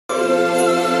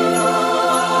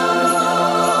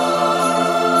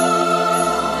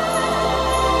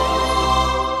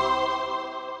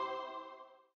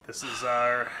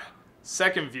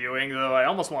second viewing, though I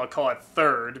almost want to call it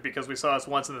third, because we saw this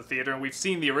once in the theater, and we've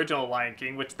seen the original Lion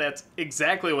King, which that's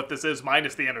exactly what this is,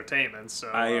 minus the entertainment, so...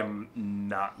 I am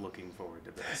not looking forward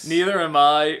to this. Neither am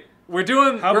I. We're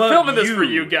filming this for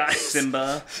you guys.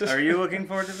 Simba, are you looking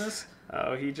forward to this?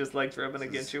 Oh, he just likes rubbing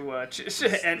against your watch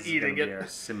and eating it.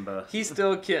 Simba. He's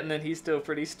still a kitten, and he's still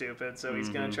pretty stupid, so he's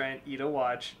gonna try and eat a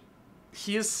watch.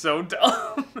 He is so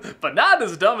dumb, but not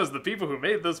as dumb as the people who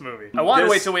made this movie. I want to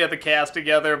wait till we have the cast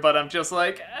together, but I'm just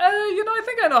like, you know, I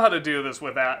think I know how to do this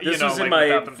without, this was in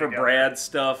my, for Brad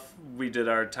stuff, we did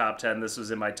our top 10. This was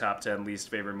in my top 10 least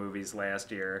favorite movies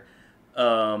last year.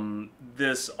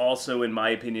 This also, in my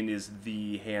opinion, is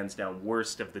the hands down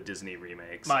worst of the Disney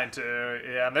remakes. Mine too,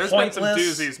 yeah. And there's been some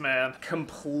doozies, man.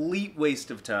 Complete waste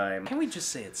of time. Can we just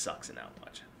say it sucks and not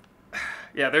watch it?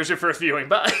 Yeah, there's your first viewing.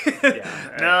 Bye.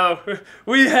 Yeah, no,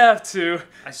 we have to.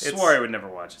 I swore I would never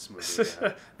watch this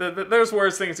movie. There's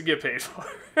worse things to get paid for.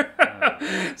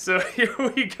 So here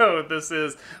we go. This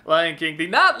is Lion King. The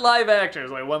not live action.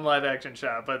 There's only one live action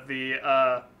shot, but the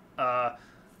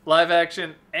live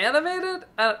action animated,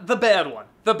 the bad one,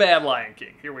 the bad Lion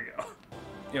King. Here we go.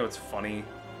 You know, it's funny.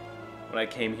 When I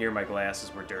came here, my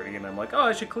glasses were dirty, and I'm like, oh,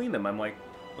 I should clean them. I'm like,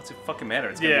 what's it fucking matter?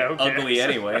 It's gonna be ugly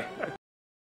anyway.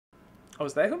 Oh,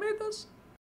 is that who made this?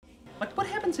 Like, what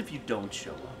happens if you don't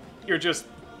show up? You're just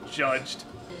judged.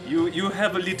 You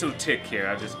have a little tick here.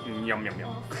 I just yum yum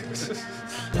yum.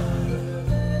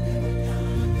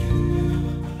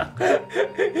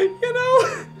 You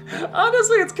know,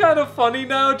 honestly, it's kind of funny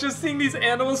now just seeing these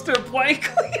animals stare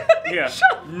blankly at each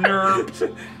other.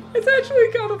 Nerp. It's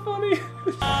actually kind of funny.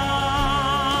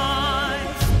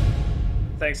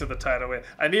 Thanks for the title.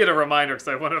 I needed a reminder because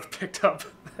I wouldn't have picked up.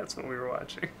 That's what we were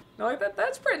watching. Knowing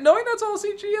that's pretty. Knowing that's all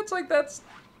CG, it's like that's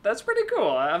pretty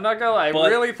cool. I'm not gonna lie. I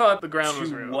really thought the ground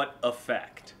was real. To what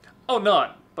effect? Oh,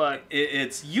 none. But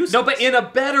it's useless. No, but in a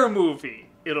better movie,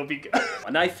 it'll be good.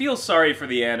 And I feel sorry for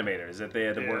the animators that they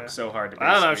had to work so hard to.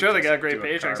 I don't know. I'm sure they got great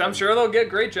paychecks. I'm sure they'll get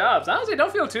great jobs. Honestly,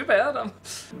 don't feel too bad.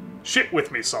 Shit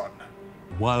with me, son.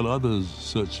 While others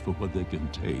search for what they can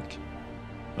take,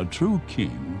 a true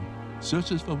king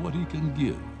searches for what he can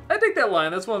give. I think that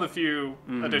line. That's one of the few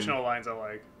additional lines I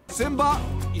like. Simba,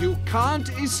 you can't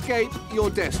escape your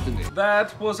destiny.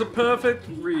 That was a perfect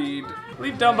read.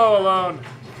 Leave Dumbo alone.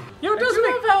 Yo, doesn't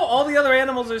love how all the other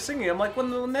animals are singing. I'm like,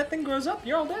 when that thing grows up,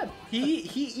 you're all dead. He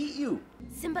eat you.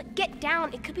 Simba, get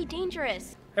down. It could be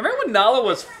dangerous. Remember when Nala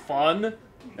was fun?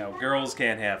 No, girls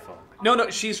can't have fun. No,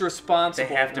 she's responsible.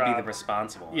 They have to be the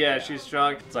responsible one. Yeah, she's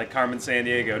strong. It's like Carmen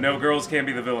Sandiego. No, girls can't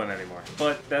be the villain anymore.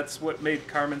 But that's what made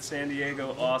Carmen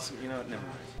Sandiego awesome. You know what? Never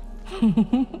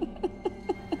mind.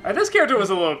 This character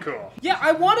was a little cool. Yeah,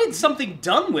 I wanted something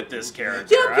done with this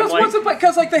character. Yeah,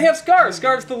 because like they have Scar.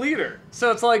 Scar's the leader.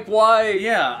 So it's like, why?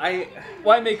 Yeah,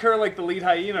 why make her like the lead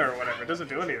hyena or whatever? It doesn't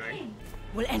do anything.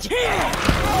 We'll enter.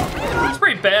 It's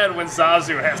pretty bad when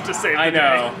Zazu has to save the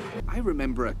day. I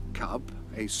remember a cub,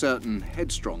 a certain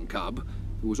headstrong cub,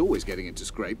 who was always getting into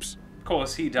scrapes. Of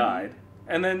course, he died,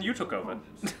 and then you took over.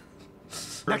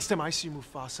 Next time I see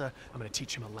Mufasa, I'm gonna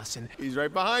teach him a lesson. He's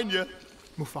right behind you.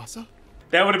 Mufasa?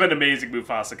 That would have been amazing.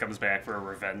 Mufasa comes back for a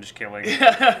revenge killing.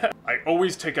 I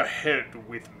always take a head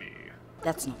with me.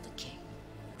 That's not the king.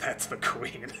 That's the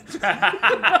queen.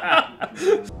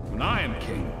 When I am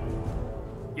king.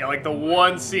 Yeah, like the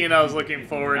one scene I was looking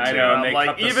forward to. I know, I'm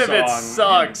like, even if it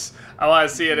sucks, I want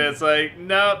to see it. It's like,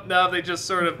 no, they just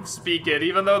sort of speak it,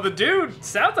 even though the dude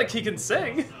sounds like he can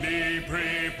sing. Be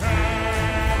prepared.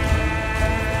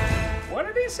 What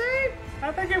did he say?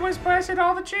 I think it was pressing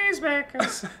all the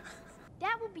cheesemakers.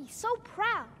 Dad will be so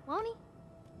proud, won't he?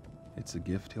 It's a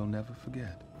gift he'll never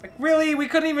forget. Like, really? We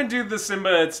couldn't even do the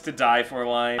Simba It's to Die For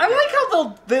line? I like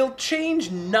how they'll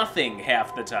change nothing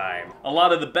half the time. A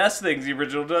lot of the best things the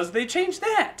original does, they change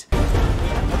that.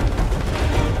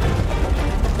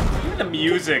 Even the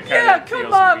music kind of feels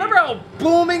come on. weird. Remember how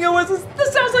booming it was?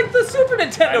 This sounds like the Super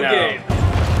Nintendo game.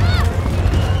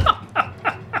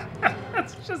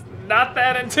 That's just not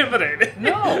that intimidating.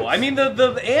 No, I mean,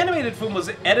 the animated film was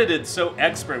edited so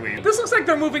expertly. This looks like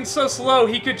they're moving so slow,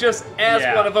 he could just ask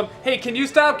one of them, hey, can you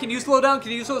stop? Can you slow down?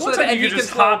 Can you slow down? And you could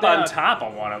just hop on top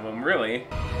of one of them, really.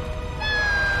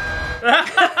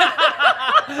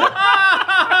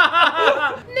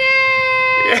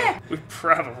 Yeah. We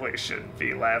probably shouldn't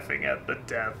be laughing at the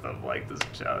death of, like, this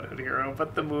childhood hero,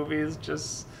 but the movie is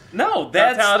just... No,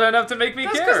 that's not talented enough to make me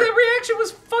care. That's because that reaction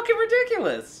was fucking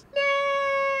ridiculous.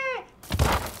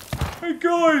 Hey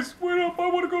guys, wait up, I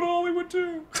want to go to Hollywood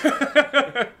too.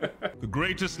 The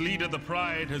greatest leader the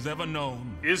Pride has ever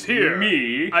known. Is here.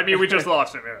 Me? I mean, we just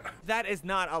lost him here. That is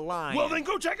not a lion. Well, then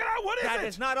go check it out. What is it? That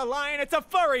is not a lion. It's a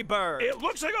furry bird. It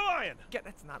looks like a lion.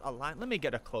 That's not a lion. Let me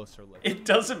get a closer look. It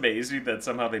does amaze me that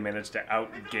somehow they managed to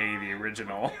out-gay the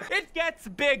original. It gets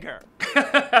bigger.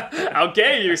 How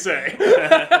gay, you say?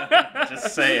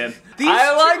 Just saying.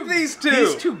 I like these two.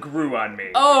 These two grew on me.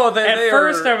 Oh, At they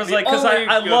first are I was the like, because only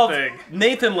I good love thing.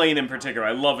 Nathan Lane in particular.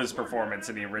 I love his performance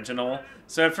in the original.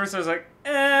 So at first I was like,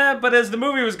 but as the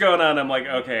movie was going on, I'm like,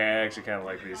 okay, I actually kind of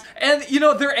like these. And, you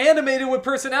know, they're animated with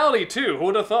personality, too. Who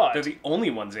would have thought? They're the only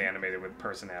ones animated with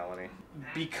personality.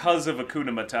 Because of Hakuna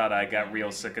Matata, I got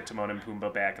real sick of Timon and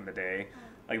Pumbaa back in the day.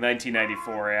 Like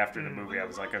 1994, after the movie, I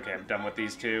was like, okay, I'm done with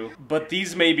these two. But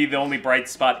these may be the only bright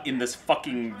spot in this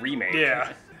fucking remake.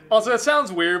 Yeah. Also, it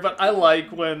sounds weird, but I like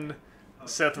when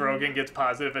Seth Rogen gets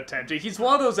positive attention. He's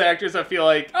one of those actors I feel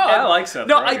like... Oh, I like Seth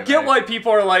No, Rogen. I get why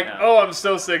people are like, Yeah. oh, I'm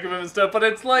so sick of him and stuff, but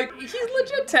it's like, he's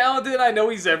legit talented. I know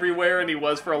he's everywhere, and he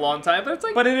was for a long time, but it's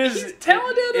like, But it is he's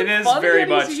talented It and is funny, very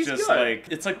and much he's just good. like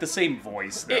it's like the same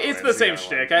voice. Though, It's as the same other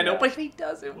shtick, one. I know, Yeah. but he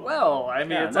does it well. I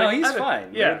mean, Yeah, it's no, like... he's I don't-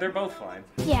 fine. Yeah. They're both fine.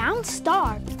 Yeah, I'm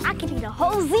starved. I could eat a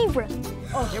whole zebra.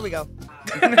 Oh, here we go.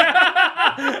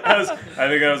 I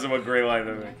think that was a great line.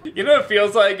 Of it. You know what it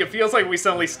feels like? It feels like we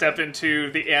suddenly stepped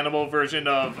into the animal version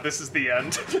of This Is the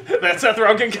End. That Seth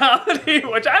Rogen comedy,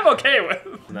 which I'm okay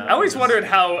with. No, I always just- wondered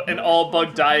how an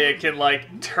all-bug diet can,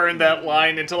 like, turn that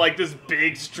line into, like, this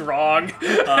big, strong...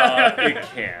 It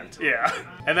can't. Yeah.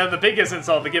 And then the biggest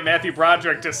insult, to get Matthew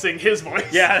Broderick to sing his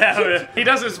voice. Yeah, that was. He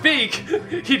doesn't speak,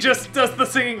 he just does the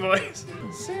singing voice.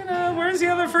 Santa, where's the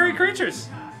other furry creatures?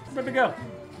 Where'd they go?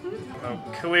 Oh,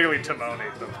 clearly Timon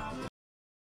ate them.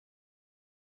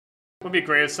 Would be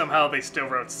great if somehow they still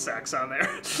wrote sex on there.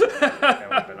 That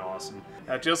would have been awesome.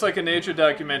 Just like a nature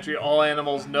documentary, all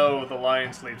animals know the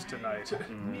lion sleeps tonight.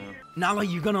 Nala,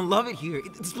 you're gonna love it here.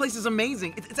 This place is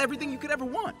amazing. It's everything you could ever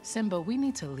want. Simba, we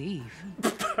need to leave.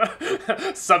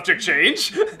 Subject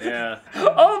change. Yeah.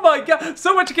 Oh my god,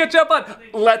 so much to catch up on.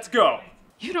 Let's go.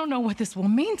 You don't know what this will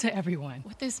mean to everyone.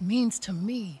 What this means to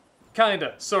me.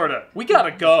 Kinda, sorta. We gotta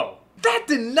go. That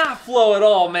did not flow at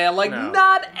all, man. Like, No.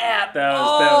 not at That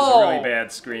all. was really bad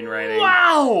screenwriting.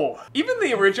 Wow! Even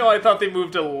the original, I thought they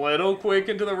moved a little quick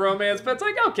into the romance, but it's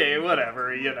like, okay,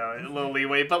 whatever, you know, a little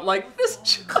leeway. But, like, this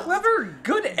Clever,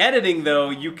 good editing,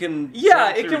 though. You can.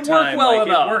 Yeah, tell it through can work time, well like,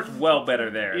 enough. It worked well better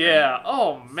there. Yeah.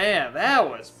 Oh man, that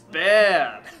was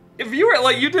bad. If you were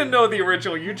like, you didn't know the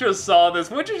original, you just saw this,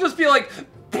 would you just be like,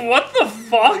 what the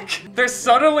fuck? They're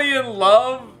suddenly in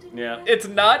love. Yeah. It's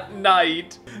not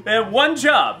night. They have one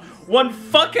job. One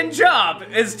fucking job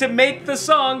is to make the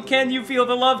song "Can You Feel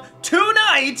the Love"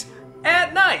 tonight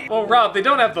at night. Well, Rob, they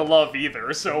don't have the love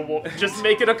either, so we'll just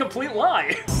make it a complete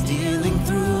lie. Stealing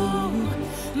through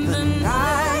the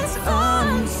night's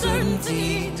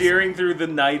uncertainty. Steering through the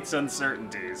night's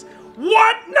uncertainties.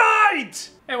 What night?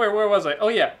 Anyway, where was I? Oh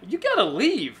yeah, you gotta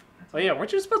leave. Oh yeah,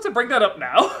 weren't you supposed to bring that up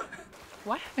now?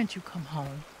 Why haven't you come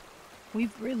home?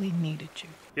 We've really needed you.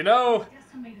 You know,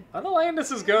 why the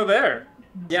lionesses go there?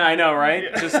 Yeah, I know, right?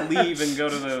 Just leave and go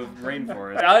to the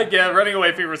rainforest. I get running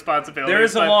away from your responsibilities. There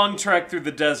is a but- long trek through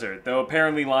the desert, though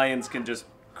apparently lions can just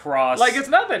cross Like it's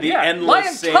nothing, the yeah. endless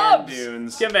Lion sand cubs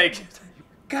dunes. can make it.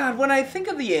 God, when I think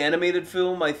of the animated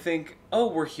film, I think, oh,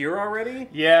 we're here already?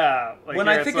 Yeah. Like When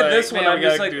here I it's think like, of this one, man, I'm we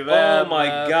just gotta like, do that, oh my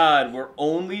that. god, we're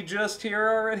only just here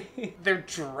already? They're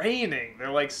draining.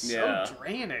 They're like so Yeah.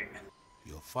 draining.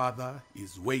 Your father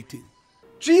is waiting.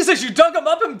 Jesus, you dug him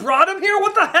up and brought him here?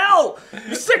 What the hell?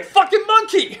 You sick fucking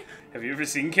monkey! Have you ever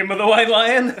seen Kim of the White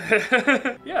Lion?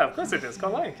 Yeah, of course it is. It's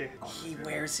called Lion King. He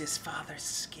wears his father's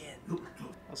skin.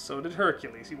 Well, so did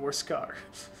Hercules. He wore Scar.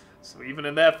 So even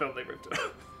in that film, they ripped it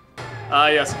up. Ah,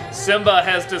 yes. Simba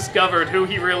has discovered who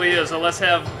he really is, so let's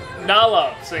have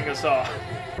Nala sing a song.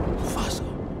 Mufasa,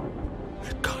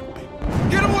 it can't be.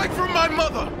 Get away from my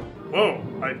mother! Whoa,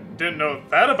 I didn't know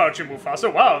that about you,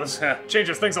 Mufasa. Wow, this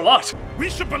changes things a lot. We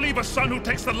should believe a son who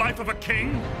takes the life of a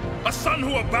king? A son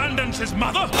who abandons his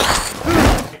mother?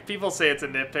 People say it's a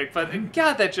nitpick, but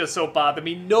God, that just so bothered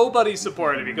me. Nobody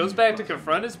supported him. He goes back to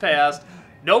confront his past.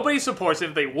 Nobody supports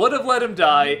him. They would have let him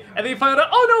die, and they find out,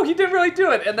 oh no, he didn't really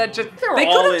do it. And that just they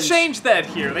all could have in- changed that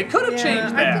here. They could have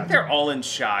changed that. I think they're all in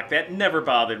shock. That never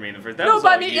bothered me in the first. That No, was but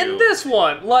I all mean, you. in this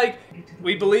one, like,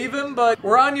 we believe him, but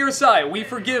we're on your side. We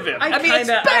forgive him. I mean,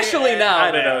 kinda- especially now.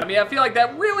 I don't man. know. I mean, I feel like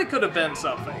that really could have been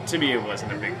something. To me, it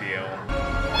wasn't a big deal.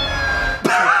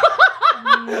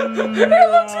 He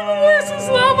looks even worse in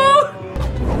slow-mo.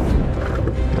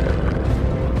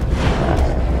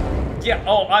 Yeah,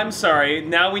 oh, I'm sorry.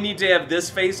 Now we need to have this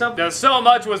face up. Now, so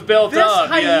much was built This up.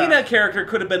 hyena character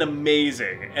could have been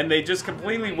amazing, and they just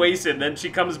completely wasted, and then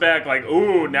she comes back like,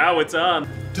 ooh, now it's on.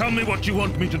 Tell me what you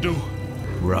want me to do.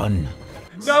 Run.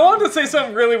 No, I wanted to say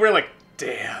something really weird, like,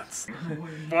 dance.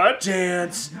 What?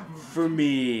 Dance for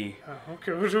me.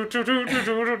 Okay. Prettier.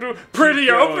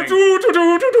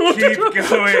 Keep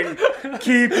going.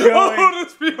 Keep going. Oh,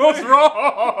 this feels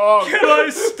wrong. Can I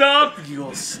stop?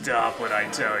 You'll stop when I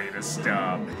tell you to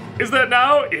stop. Is that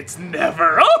now? It's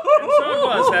never. And so it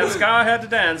was that Scar had to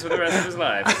dance for the rest of his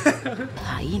life.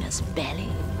 Hyena's belly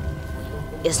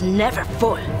is never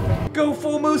full. Go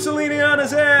full Mussolini on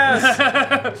his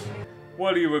ass!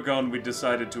 While you were gone, we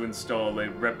decided to install a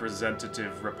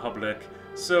representative republic.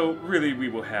 So, really, we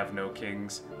will have no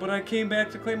kings. But I came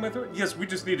back to claim my throne. Yes, we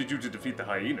just needed you to defeat the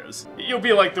hyenas. You'll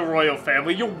be like the royal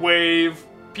family. You'll wave.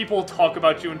 People will talk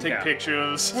about you and take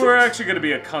pictures. We're actually going to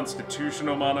be a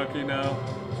constitutional monarchy now.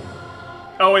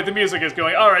 Oh, wait, the music is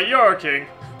going. Alright, you're our king.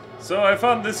 So I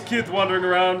found this kid wandering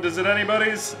around. Is it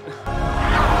anybody's?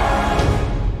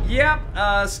 Yep,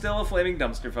 still a flaming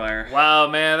dumpster fire. Wow,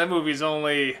 man, that movie's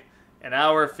only an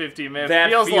hour 50 minutes. That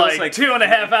feels like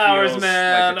 2.5 hours,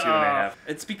 man. Like a 2.5.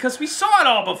 It's because we saw it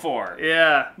all before.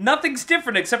 Yeah. Nothing's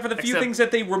different except for the few things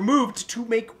that they removed to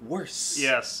make worse.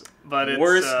 Yes, but it's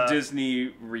worst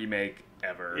Disney remake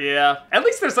ever. Yeah. At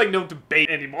least there's like no debate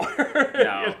anymore. No. You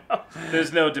know?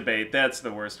 There's no debate. That's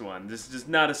the worst one. There's just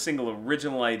not a single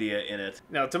original idea in it.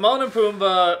 No, Timon and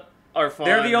Pumbaa are fun.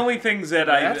 They're the only things that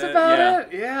That's about it.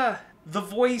 Yeah. The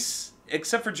voice,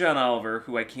 except for John Oliver,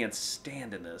 who I can't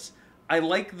stand in this, I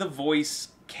like the voice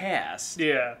cast.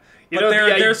 Yeah. You but know, they're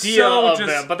the idea so of just,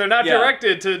 them, but they're not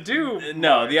directed to do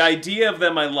No, much. the idea of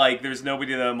them I like. There's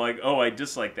nobody that I'm like, oh, I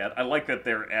dislike that. I like that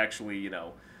they're actually, you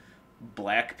know,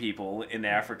 black people in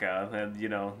Africa. And, you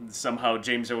know, somehow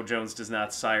James Earl Jones does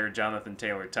not sire Jonathan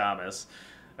Taylor Thomas.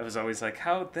 I was always like,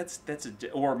 how,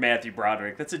 or Matthew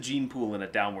Broderick, that's a gene pool in a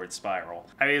downward spiral.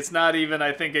 I mean, it's not even,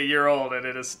 I think, a year old, and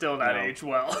it is still not aged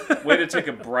well. Way to take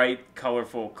a bright,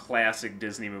 colorful, classic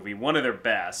Disney movie, one of their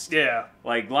best. Yeah.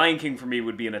 Like, Lion King for me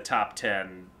would be in a top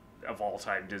 10 of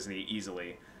all-time Disney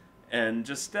easily. And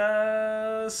just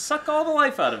suck all the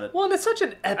life out of it. Well, and it's such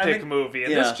an epic movie,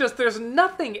 and there's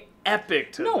nothing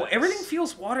epic to this. Everything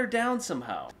feels watered down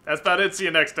somehow. That's about it. See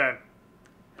you next time.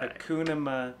 Hakuna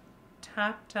Matata.